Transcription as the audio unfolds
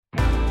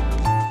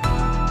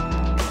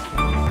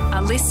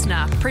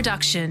listener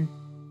production.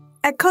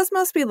 At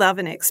Cosmos, we love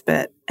an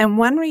expert, and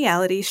one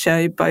reality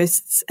show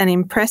boasts an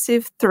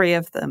impressive 3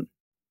 of them.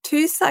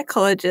 2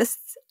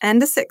 psychologists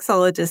and a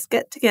sexologist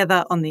get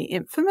together on the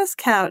infamous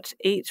couch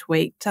each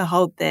week to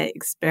hold their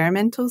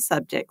experimental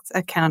subjects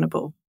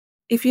accountable.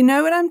 If you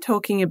know what I'm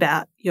talking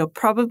about, you're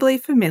probably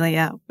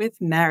familiar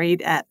with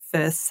Married at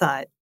First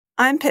Sight.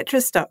 I'm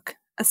Petra Stock,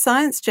 a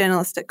science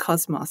journalist at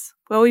Cosmos,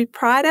 where we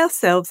pride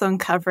ourselves on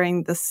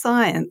covering the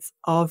science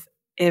of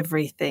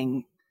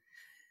everything.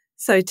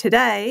 So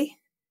today,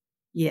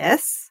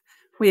 yes,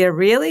 we are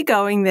really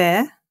going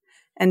there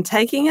and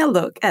taking a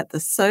look at the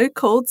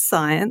so-called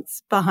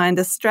science behind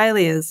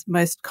Australia's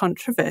most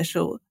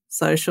controversial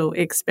social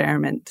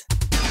experiment.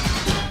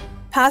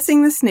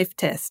 Passing the sniff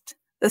test,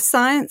 the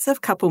science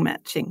of couple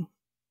matching.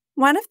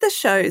 One of the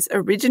show's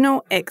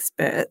original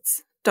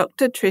experts,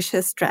 Dr.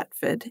 Tricia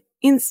Stratford,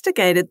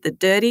 instigated the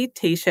dirty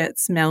T-shirt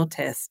smell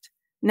test,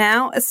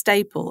 now a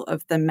staple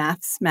of the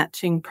maths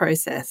matching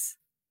process.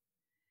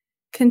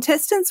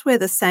 Contestants wear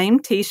the same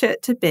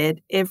T-shirt to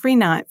bed every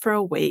night for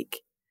a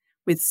week,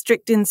 with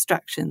strict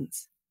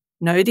instructions: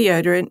 no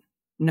deodorant,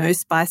 no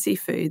spicy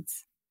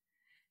foods.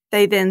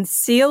 They then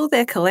seal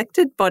their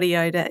collected body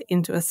odour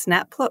into a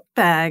snap-lock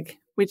bag,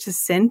 which is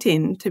sent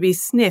in to be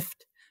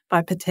sniffed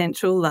by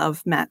potential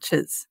love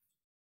matches.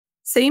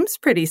 Seems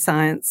pretty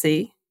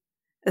sciencey,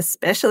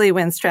 especially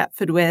when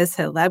Stratford wears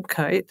her lab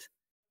coat.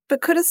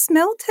 But could a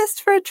smell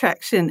test for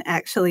attraction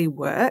actually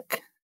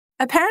work?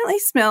 Apparently,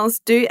 smells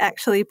do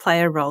actually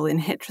play a role in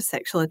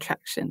heterosexual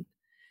attraction.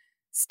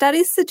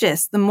 Studies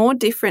suggest the more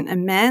different a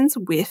man's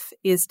whiff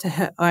is to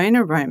her own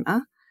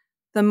aroma,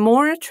 the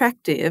more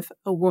attractive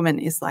a woman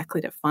is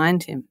likely to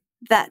find him.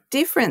 That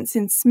difference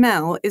in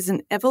smell is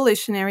an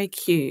evolutionary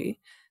cue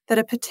that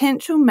a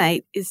potential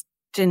mate is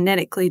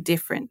genetically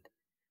different,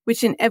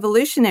 which in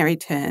evolutionary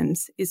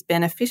terms is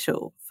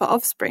beneficial for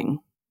offspring.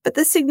 But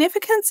the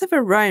significance of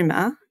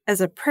aroma as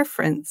a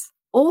preference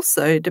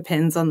also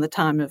depends on the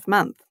time of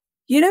month.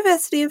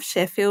 University of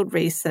Sheffield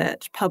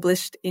research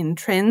published in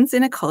Trends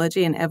in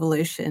Ecology and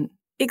Evolution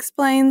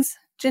explains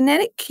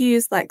genetic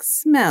cues like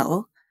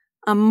smell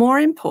are more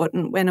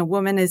important when a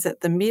woman is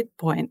at the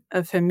midpoint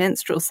of her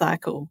menstrual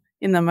cycle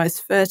in the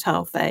most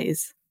fertile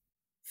phase.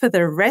 For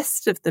the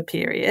rest of the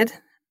period,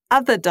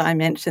 other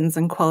dimensions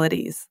and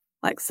qualities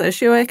like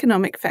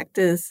socioeconomic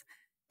factors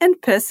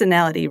and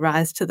personality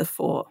rise to the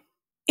fore.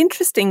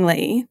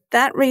 Interestingly,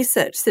 that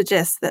research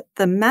suggests that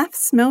the math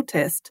smell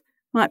test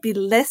might be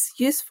less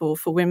useful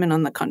for women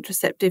on the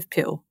contraceptive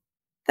pill.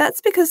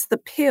 That's because the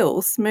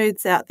pill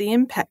smooths out the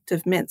impact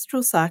of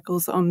menstrual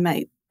cycles on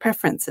mate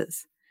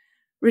preferences,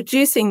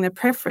 reducing the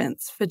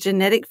preference for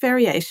genetic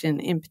variation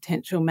in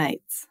potential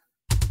mates.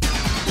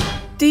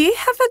 Do you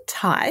have a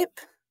type?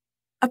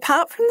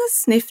 Apart from the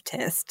sniff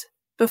test,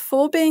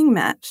 before being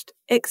matched,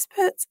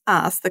 experts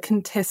ask the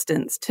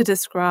contestants to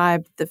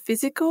describe the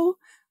physical,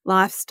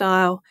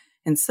 lifestyle,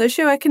 and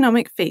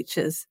socioeconomic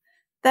features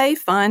they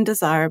find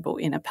desirable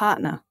in a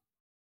partner.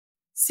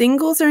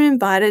 Singles are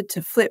invited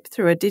to flip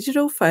through a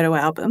digital photo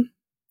album,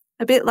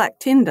 a bit like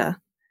Tinder,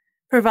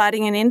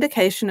 providing an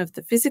indication of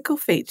the physical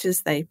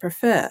features they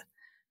prefer,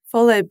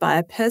 followed by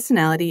a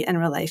personality and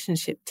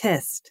relationship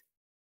test.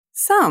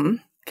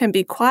 Some can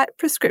be quite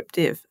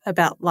prescriptive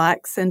about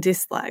likes and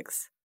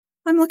dislikes.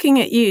 I'm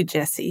looking at you,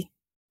 Jesse.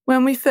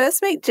 When we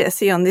first meet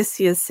Jesse on this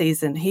year's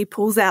season, he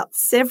pulls out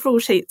several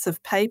sheets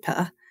of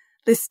paper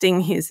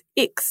listing his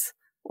icks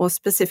or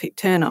specific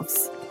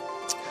turn-offs.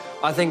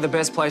 I think the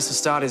best place to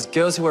start is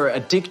girls who are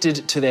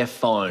addicted to their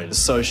phones,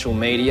 social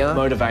media,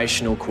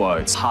 motivational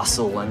quotes,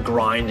 hustle and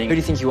grinding. Who do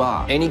you think you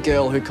are? Any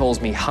girl who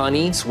calls me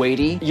honey,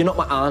 sweetie, you're not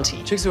my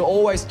auntie. Chicks who are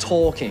always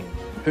talking,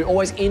 who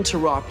always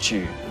interrupt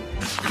you.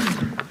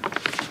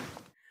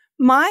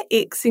 My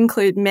icks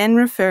include men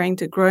referring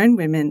to grown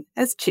women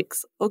as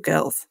chicks or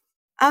girls.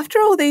 After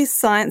all these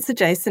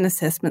science-adjacent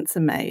assessments are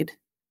made,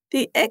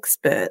 the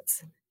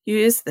experts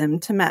use them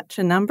to match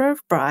a number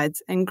of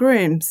brides and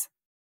grooms,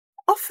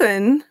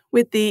 often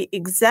with the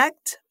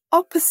exact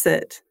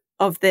opposite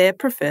of their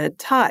preferred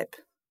type.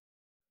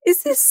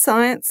 Is this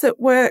science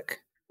at work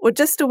or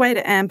just a way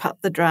to amp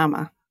up the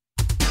drama?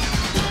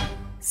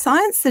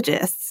 Science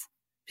suggests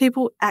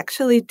people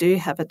actually do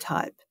have a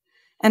type,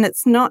 and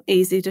it's not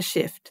easy to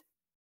shift.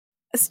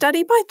 A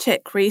study by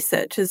Czech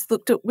researchers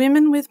looked at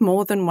women with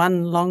more than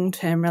one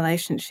long-term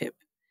relationship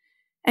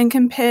and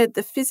compared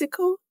the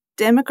physical,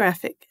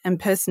 demographic and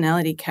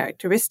personality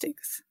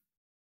characteristics.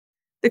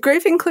 The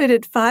group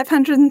included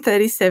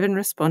 537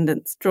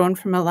 respondents drawn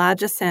from a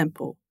larger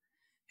sample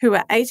who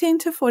were 18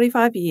 to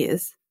 45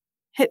 years,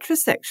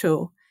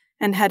 heterosexual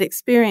and had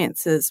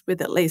experiences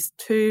with at least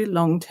 2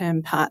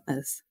 long-term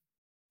partners.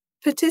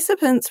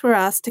 Participants were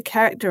asked to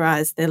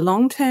characterise their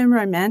long-term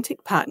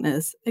romantic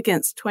partners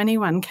against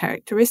 21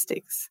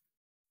 characteristics.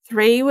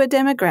 3 were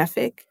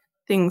demographic,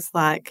 things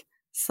like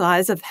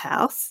size of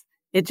house,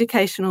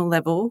 educational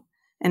level,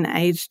 and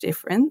age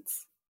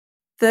difference.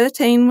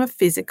 13 were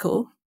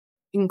physical,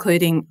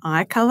 including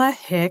eye colour,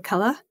 hair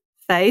colour,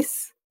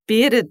 face,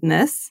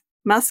 beardedness,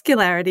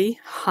 muscularity,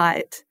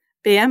 height,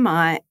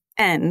 BMI,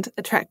 and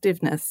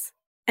attractiveness.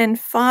 And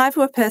 5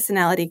 were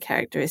personality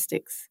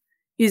characteristics,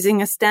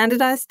 using a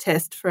standardised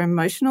test for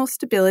emotional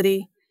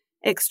stability,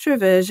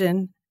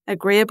 extroversion,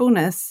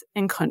 agreeableness,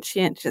 and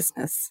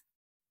conscientiousness.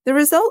 The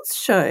results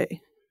show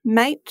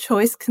mate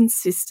choice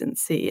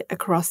consistency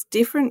across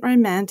different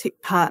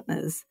romantic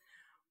partners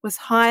was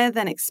higher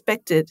than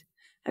expected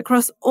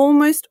across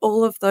almost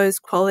all of those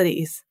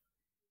qualities,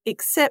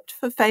 except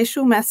for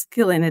facial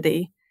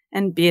masculinity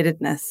and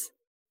beardedness.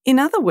 In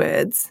other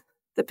words,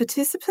 the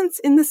participants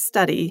in the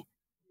study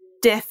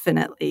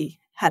definitely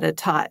had a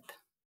type.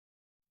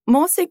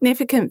 More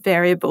significant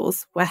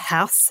variables were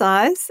house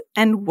size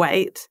and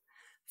weight,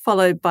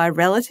 followed by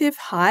relative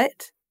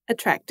height,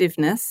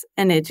 attractiveness,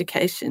 and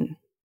education.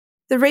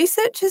 The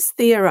researchers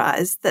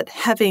theorised that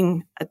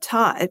having a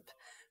type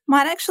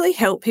might actually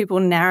help people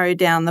narrow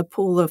down the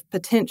pool of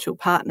potential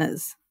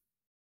partners.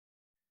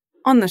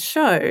 On the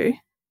show,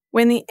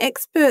 when the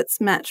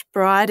experts match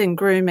bride and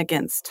groom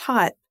against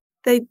type,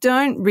 they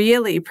don't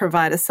really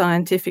provide a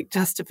scientific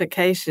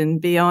justification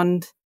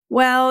beyond,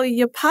 well,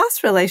 your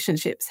past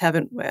relationships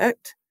haven't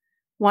worked.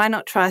 Why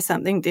not try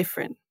something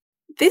different?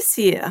 This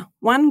year,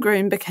 one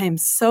groom became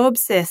so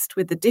obsessed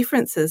with the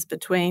differences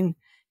between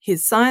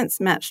his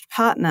science-matched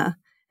partner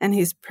and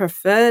his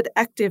preferred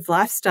active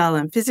lifestyle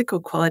and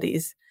physical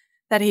qualities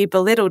that he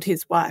belittled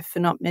his wife for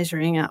not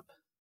measuring up.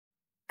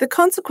 The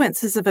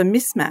consequences of a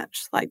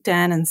mismatch, like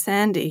Dan and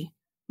Sandy,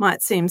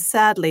 might seem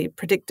sadly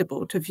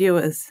predictable to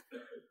viewers.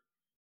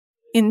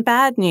 In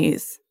bad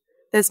news,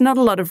 there's not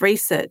a lot of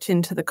research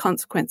into the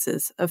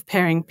consequences of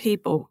pairing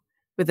people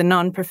with a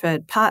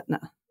non-preferred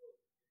partner.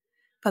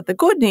 But the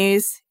good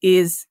news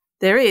is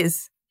there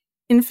is,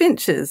 in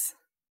finches.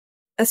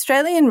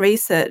 Australian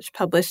research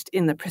published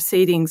in the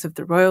Proceedings of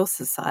the Royal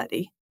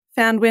Society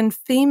found when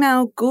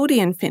female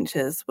Gouldian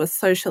finches were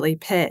socially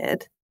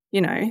paired,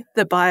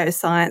 the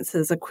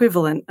biosciences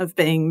equivalent of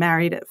being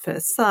married at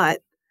first sight,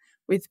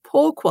 with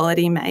poor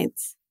quality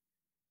mates,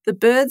 the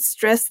birds'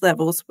 stress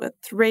levels were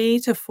 3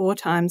 to 4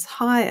 times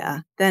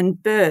higher than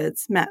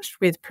birds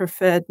matched with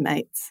preferred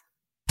mates.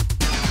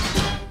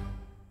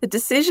 The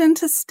decision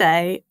to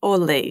stay or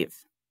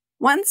leave.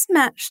 Once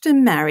matched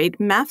and married,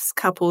 MAFS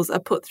couples are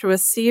put through a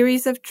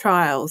series of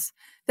trials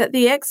that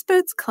the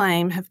experts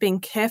claim have been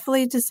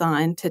carefully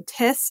designed to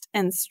test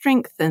and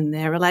strengthen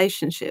their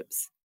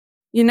relationships.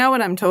 You know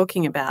what I'm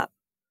talking about.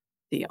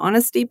 The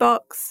honesty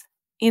box,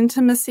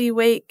 intimacy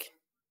week,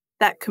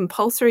 that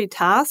compulsory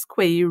task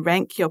where you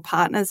rank your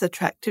partner's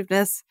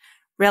attractiveness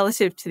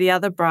relative to the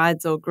other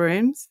brides or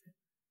grooms,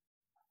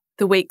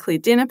 the weekly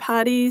dinner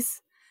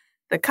parties,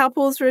 the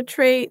couples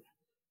retreat.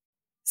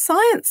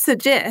 Science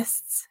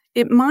suggests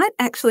it might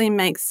actually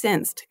make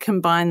sense to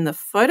combine the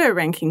photo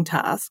ranking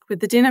task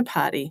with the dinner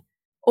party,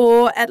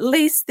 or at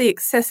least the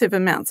excessive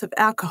amounts of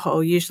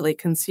alcohol usually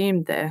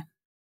consumed there.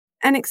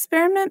 An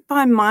experiment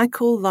by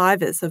Michael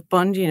Livers of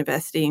Bond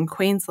University in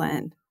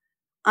Queensland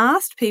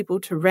asked people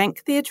to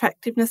rank the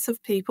attractiveness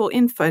of people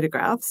in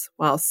photographs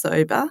while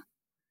sober,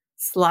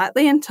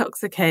 slightly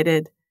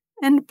intoxicated,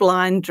 and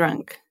blind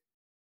drunk.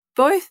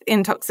 Both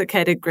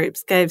intoxicated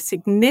groups gave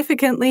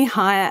significantly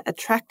higher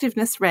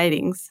attractiveness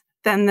ratings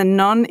than the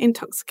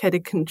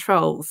non-intoxicated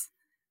controls,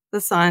 the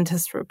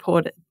scientists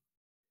reported.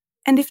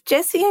 And if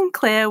Jessie and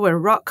Claire were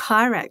rock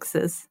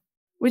hyraxes,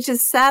 which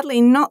is sadly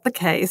not the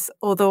case,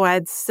 although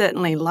I'd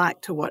certainly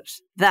like to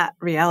watch that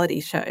reality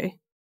show,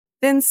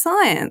 then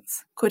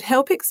science could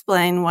help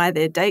explain why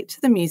their date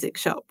to the music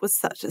shop was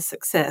such a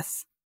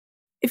success.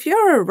 If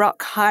you're a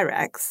rock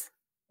hyrax,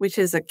 which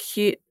is a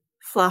cute,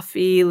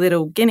 fluffy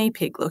little guinea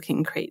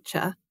pig-looking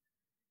creature,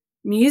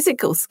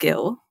 musical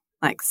skill,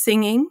 like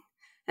singing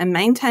and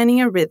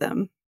maintaining a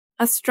rhythm,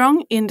 are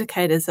strong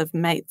indicators of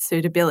mate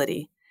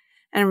suitability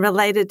and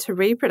related to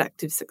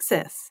reproductive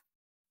success.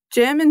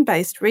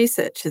 German-based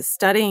researchers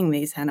studying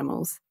these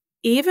animals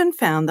even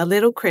found the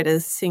little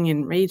critters sing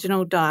in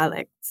regional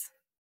dialects.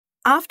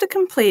 After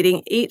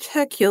completing each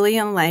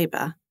Herculean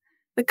labour,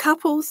 the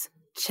couples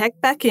check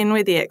back in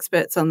with the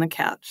experts on the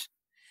couch,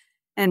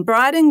 and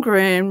bride and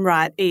groom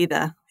write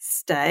either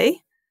stay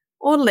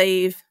or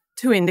leave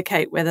to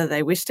indicate whether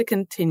they wish to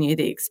continue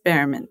the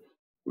experiment.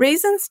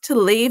 Reasons to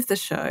leave the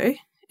show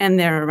and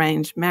their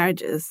arranged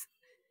marriages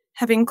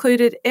have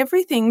included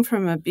everything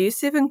from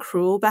abusive and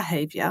cruel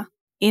behaviour,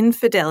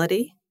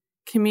 infidelity,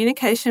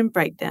 communication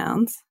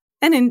breakdowns,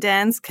 and in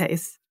Dan's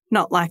case,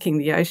 not liking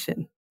the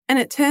ocean. And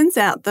it turns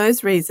out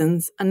those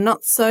reasons are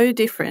not so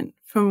different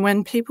from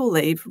when people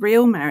leave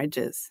real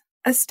marriages.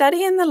 A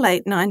study in the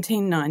late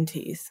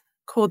 1990s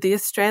called the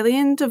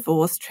Australian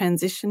Divorce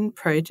Transition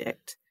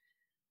Project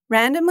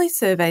randomly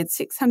surveyed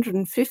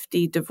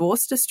 650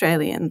 divorced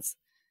Australians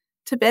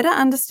to better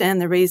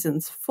understand the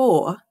reasons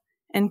for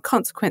and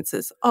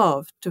consequences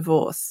of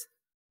divorce.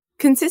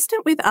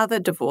 Consistent with other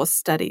divorce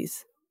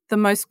studies, the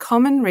most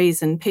common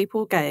reason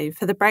people gave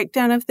for the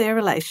breakdown of their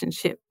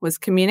relationship was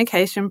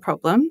communication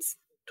problems,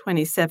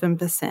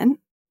 27%,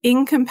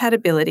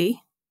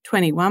 incompatibility,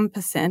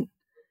 21%,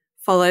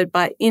 followed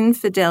by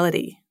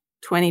infidelity,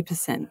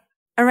 20%.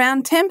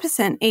 Around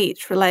 10%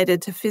 each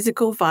related to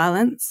physical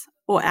violence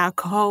or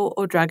alcohol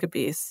or drug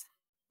abuse.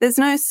 There's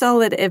no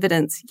solid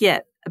evidence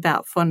yet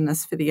about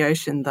fondness for the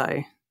ocean,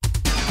 though.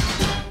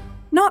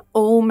 Not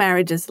all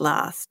marriages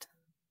last.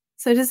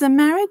 So does a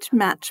marriage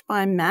matched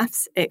by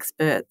maths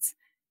experts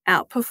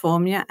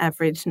outperform your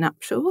average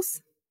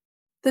nuptials?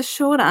 The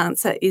short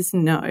answer is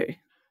no.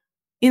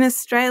 In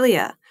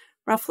Australia,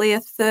 roughly a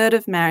third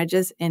of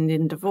marriages end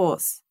in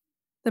divorce.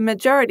 The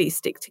majority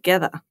stick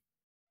together.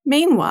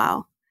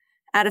 Meanwhile,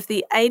 out of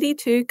the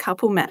 82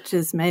 couple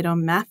matches made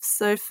on maths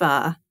so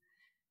far,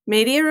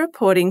 media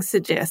reporting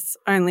suggests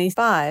only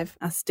 5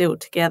 are still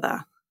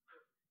together.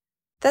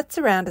 That's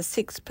around a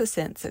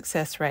 6%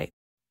 success rate.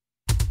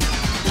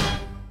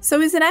 So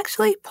is it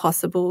actually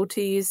possible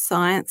to use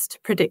science to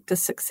predict a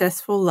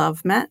successful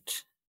love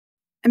match?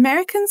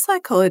 American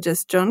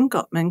psychologist John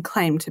Gottman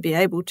claimed to be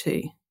able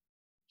to.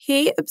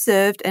 He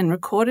observed and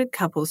recorded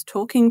couples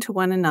talking to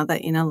one another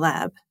in a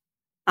lab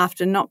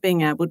after not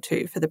being able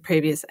to for the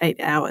previous 8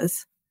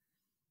 hours.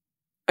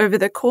 Over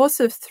the course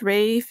of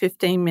 3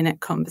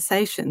 15-minute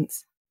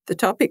conversations, the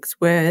topics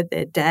were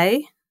their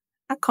day,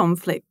 a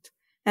conflict,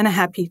 and a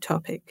happy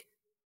topic.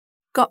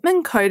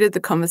 Gottman coded the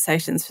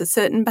conversations for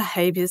certain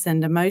behaviours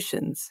and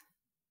emotions.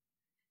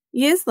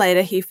 Years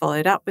later, he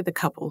followed up with the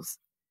couples,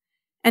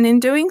 and in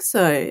doing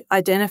so,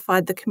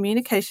 identified the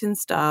communication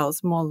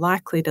styles more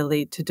likely to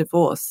lead to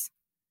divorce.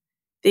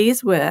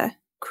 These were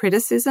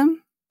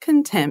criticism,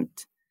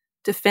 contempt,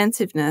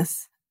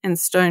 defensiveness, and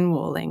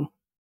stonewalling.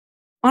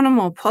 On a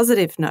more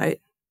positive note,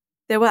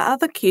 there were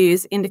other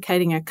cues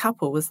indicating a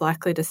couple was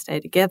likely to stay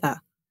together.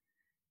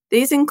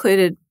 These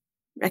included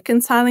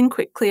reconciling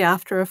quickly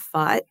after a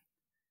fight,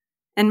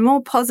 and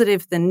more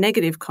positive than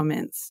negative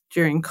comments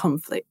during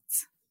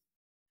conflicts.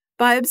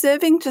 By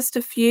observing just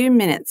a few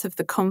minutes of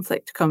the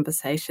conflict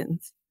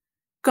conversations,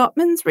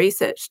 Gottman's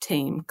research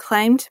team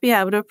claimed to be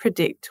able to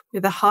predict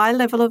with a high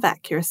level of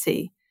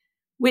accuracy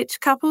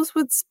which couples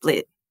would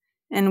split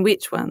and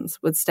which ones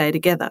would stay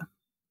together.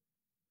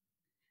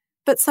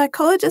 But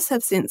psychologists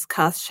have since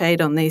cast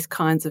shade on these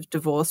kinds of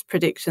divorce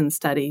prediction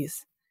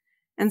studies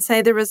and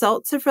say the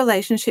results of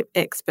relationship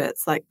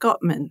experts like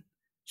Gottman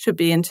should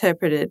be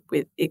interpreted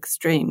with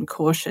extreme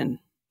caution.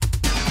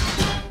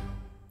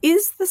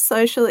 Is the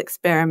social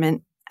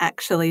experiment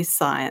actually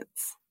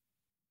science?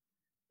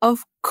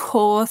 Of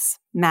course,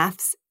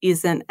 maths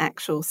isn't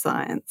actual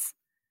science,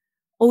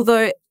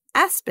 although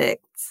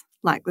aspects,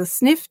 like the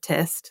sniff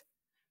test,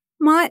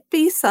 might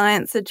be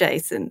science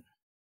adjacent,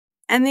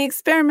 and the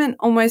experiment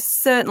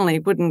almost certainly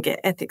wouldn't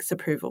get ethics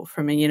approval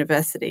from a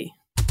university.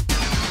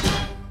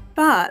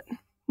 But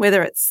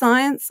whether it's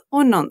science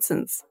or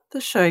nonsense,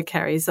 the show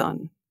carries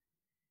on.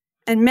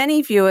 And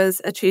many viewers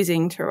are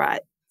choosing to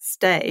write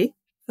stay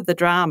for the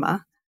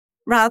drama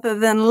rather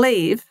than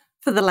leave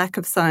for the lack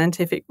of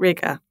scientific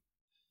rigour.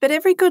 But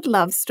every good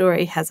love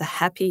story has a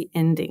happy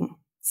ending,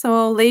 so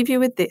I'll leave you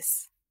with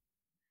this.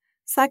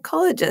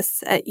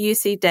 Psychologists at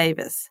UC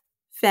Davis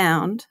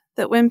found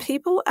that when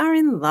people are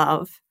in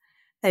love,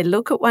 they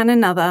look at one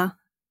another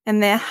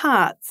and their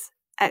hearts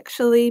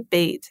actually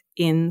beat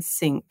in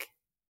sync.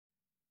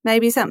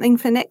 Maybe something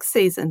for next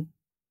season.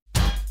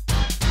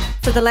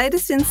 For the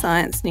latest in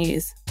science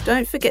news,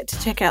 don't forget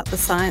to check out the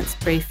Science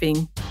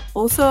Briefing,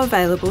 also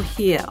available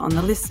here on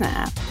the Listener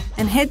app,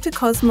 and head to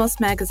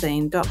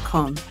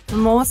cosmosmagazine.com for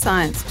more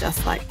science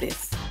just like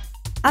this.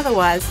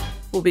 Otherwise,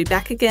 we'll be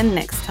back again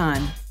next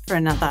time for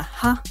another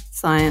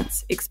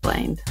Science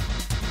Explained.